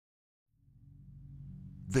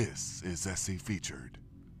This is SC Featured.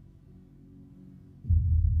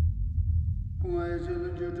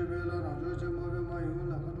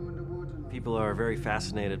 People are very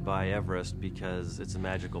fascinated by Everest because it's a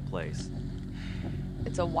magical place.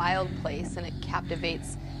 It's a wild place and it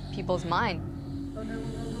captivates people's mind.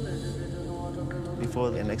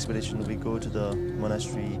 Before an expedition, we go to the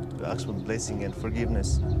monastery to ask for blessing and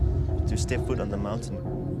forgiveness to step foot on the mountain.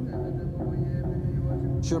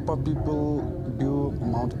 Sherpa people view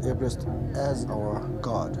Mount Everest as our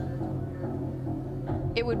god.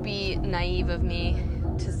 It would be naive of me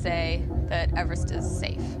to say that Everest is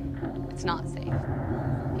safe. It's not safe.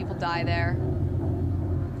 People die there.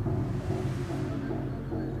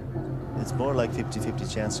 It's more like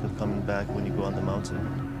 50-50 chance of coming back when you go on the mountain.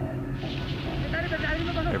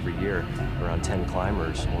 Every year, around 10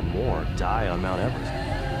 climbers or more die on Mount Everest.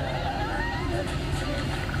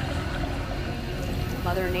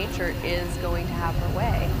 Mother Nature is going to have her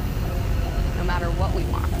way, no matter what we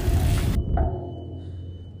want.